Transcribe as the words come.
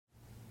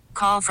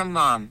Call from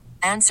mom.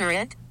 Answer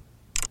it.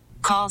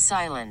 Call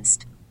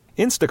silenced.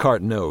 Instacart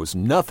knows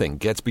nothing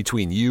gets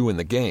between you and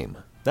the game.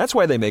 That's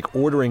why they make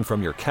ordering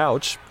from your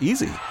couch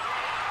easy.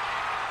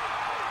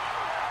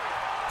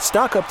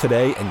 Stock up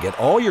today and get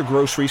all your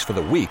groceries for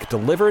the week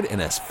delivered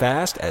in as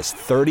fast as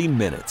 30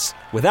 minutes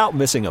without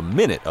missing a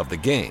minute of the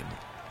game.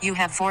 You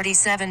have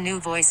 47 new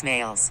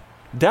voicemails.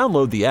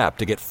 Download the app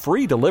to get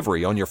free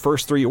delivery on your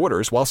first 3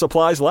 orders while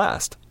supplies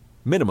last.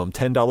 Minimum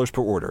 $10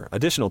 per order.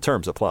 Additional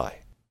terms apply.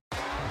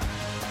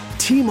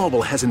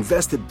 T-Mobile has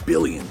invested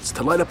billions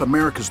to light up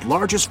America's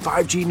largest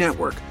 5G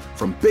network,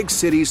 from big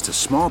cities to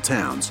small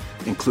towns,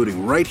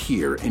 including right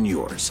here in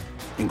yours.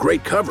 And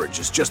great coverage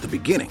is just the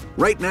beginning.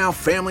 Right now,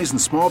 families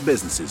and small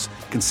businesses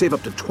can save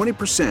up to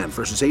 20%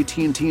 versus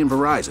AT&T and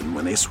Verizon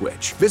when they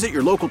switch. Visit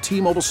your local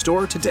T-Mobile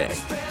store today.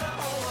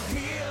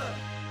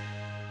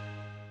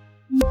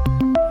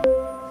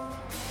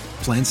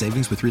 Plan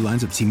savings with 3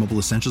 lines of T-Mobile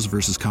Essentials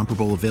versus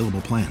comparable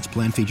available plans.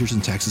 Plan features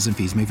and taxes and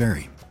fees may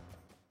vary.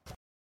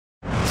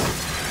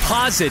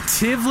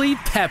 Positively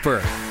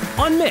Pepper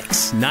on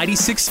Mix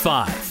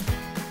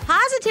 96.5.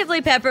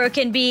 Positively Pepper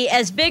can be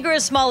as big or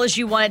as small as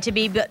you want it to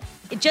be, but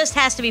it just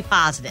has to be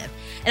positive.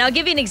 And I'll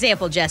give you an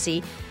example,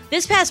 Jesse.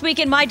 This past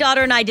weekend, my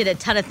daughter and I did a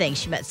ton of things.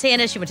 She met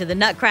Santa, she went to the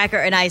Nutcracker,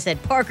 and I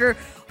said, Parker,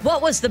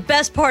 what was the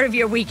best part of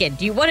your weekend?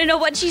 Do you want to know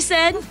what she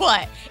said?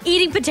 What?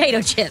 Eating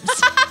potato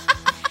chips.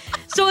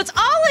 So it's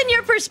all in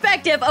your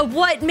perspective of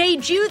what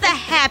made you the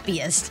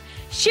happiest.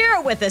 Share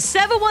it with us,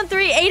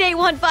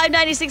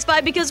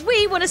 713-881-5965, because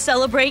we want to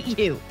celebrate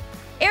you.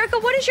 Erica,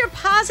 what is your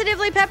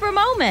Positively Pepper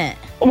moment?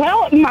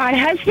 Well, my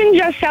husband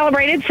just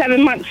celebrated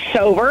 7 months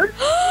sober.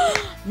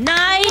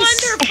 Nice.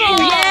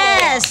 Wonderful.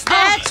 Yes,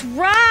 that's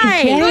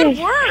right. Yes. Good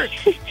work.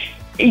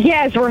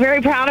 Yes, we're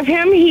very proud of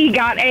him. He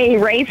got a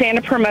raise and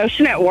a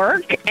promotion at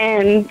work,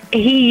 and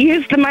he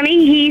used the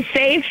money he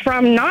saved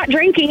from not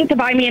drinking to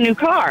buy me a new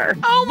car.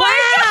 Oh,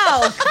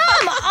 wow.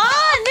 Come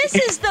on. This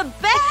is the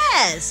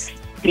best.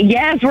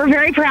 Yes, we're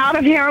very proud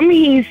of him.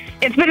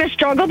 It's been a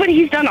struggle, but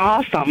he's done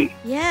awesome.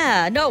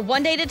 Yeah. No,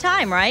 one day at a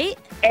time, right?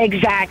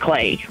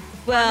 Exactly.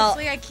 Well,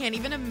 Honestly, I can't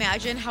even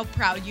imagine how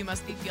proud you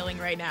must be feeling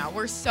right now.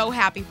 We're so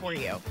happy for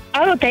you.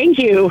 Oh, thank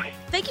you.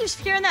 thank you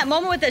for sharing that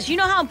moment with us. You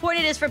know how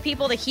important it is for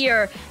people to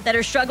hear that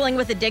are struggling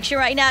with addiction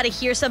right now to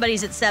hear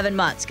somebody's at 7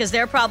 months, because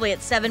they're probably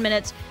at 7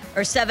 minutes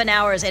or 7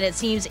 hours and it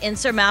seems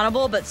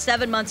insurmountable, but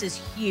 7 months is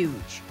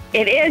huge.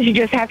 It is. You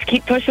just have to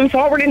keep pushing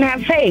forward and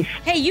have faith.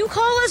 Hey, you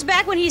call us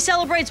back when he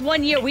celebrates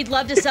 1 year. We'd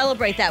love to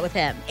celebrate that with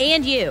him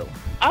and you.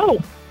 Oh,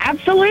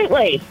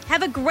 absolutely.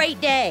 Have a great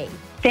day.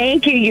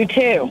 Thank you. You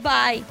too.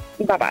 Bye.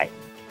 Bye-bye.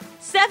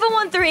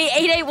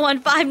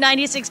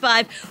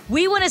 713-881-5965.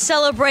 We want to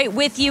celebrate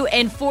with you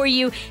and for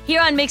you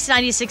here on Mix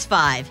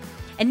 96.5.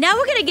 And now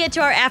we're going to get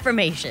to our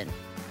affirmation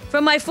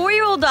from my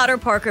 4-year-old daughter,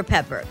 Parker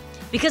Pepper,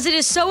 because it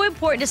is so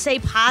important to say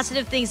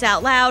positive things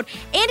out loud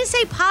and to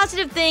say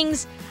positive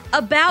things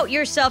about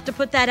yourself, to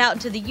put that out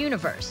into the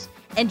universe.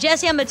 And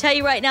Jesse, I'm going to tell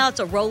you right now, it's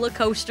a roller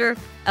coaster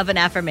of an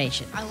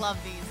affirmation. I love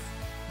these.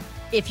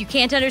 If you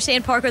can't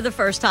understand Parker the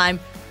first time,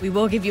 we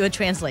will give you a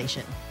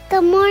translation.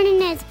 Good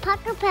morning, it's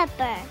Parker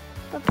Pepper.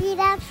 Repeat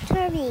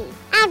after me.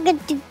 I can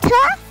do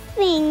tough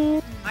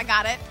things. I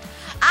got it.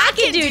 I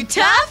can do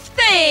tough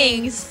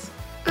things.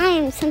 I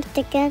am such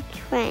a good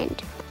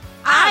friend.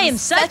 I am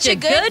such a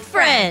good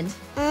friend.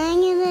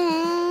 I'm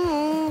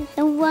gonna have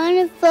a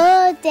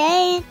wonderful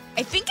day.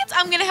 I think it's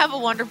I'm gonna have a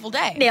wonderful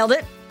day. Nailed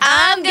it.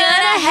 I'm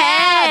gonna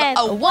have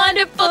a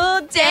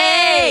wonderful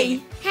day.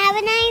 Have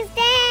a nice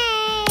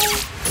day.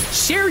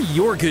 Share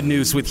your good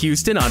news with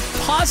Houston on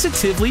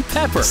Positively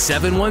Pepper.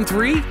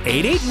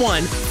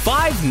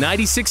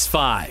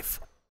 713-881-5965.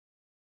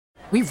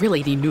 We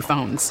really need new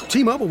phones.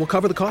 T-Mobile will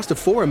cover the cost of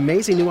 4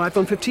 amazing new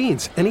iPhone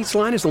 15s, and each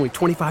line is only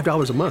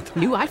 $25 a month.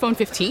 New iPhone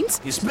 15s?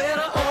 It's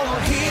better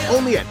over here.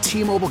 Only at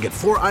T-Mobile, get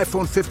 4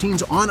 iPhone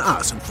 15s on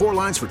us and 4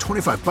 lines for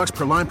 $25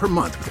 per line per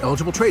month with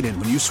eligible trade-in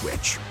when you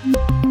switch.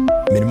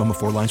 Minimum of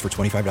 4 lines for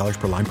 $25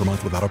 per line per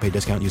month with autopay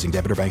discount using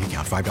debit or bank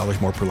account.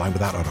 $5 more per line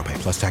without autopay,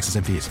 plus taxes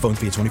and fees. Phone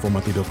fee at 24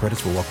 monthly bill credits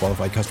for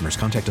well-qualified customers.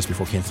 Contact us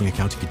before canceling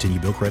account to continue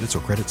bill credits or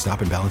credit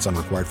stop and balance on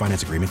required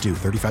finance agreement due.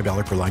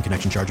 $35 per line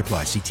connection charge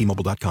applies. See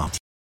T-Mobile.com.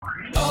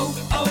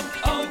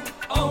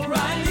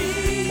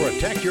 O'Reilly.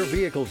 Protect your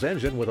vehicle's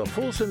engine with a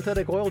full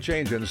synthetic oil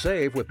change and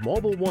save with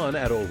Mobil 1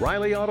 at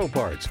O'Reilly Auto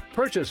Parts.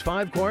 Purchase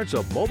 5 quarts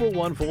of Mobil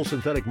 1 full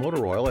synthetic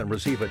motor oil and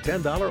receive a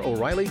 $10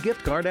 O'Reilly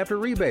gift card after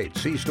rebate.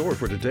 See store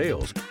for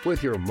details.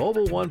 With your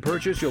Mobil 1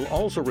 purchase, you'll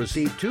also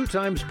receive 2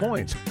 times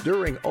points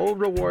during O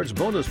Rewards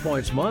Bonus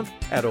Points Month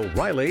at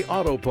O'Reilly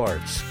Auto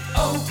Parts.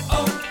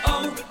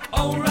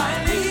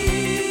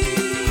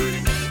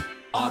 O'Reilly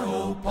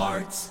Auto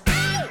Parts.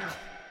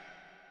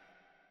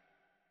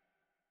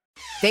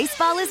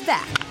 Baseball is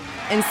back,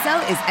 and so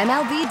is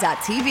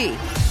MLB.tv.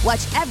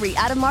 Watch every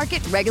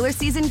out-of-market regular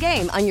season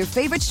game on your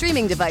favorite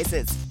streaming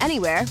devices,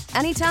 anywhere,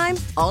 anytime,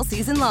 all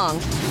season long.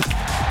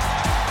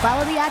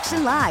 Follow the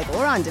action live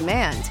or on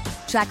demand.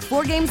 Track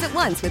 4 games at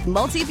once with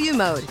multi-view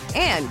mode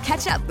and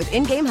catch up with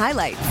in-game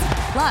highlights.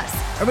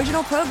 Plus,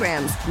 original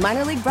programs,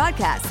 minor league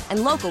broadcasts,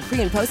 and local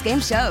pre- and post-game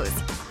shows.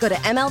 Go to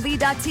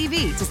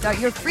MLB.tv to start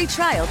your free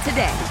trial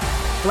today.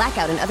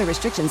 Blackout and other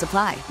restrictions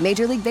apply.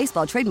 Major League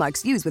Baseball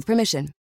trademarks used with permission.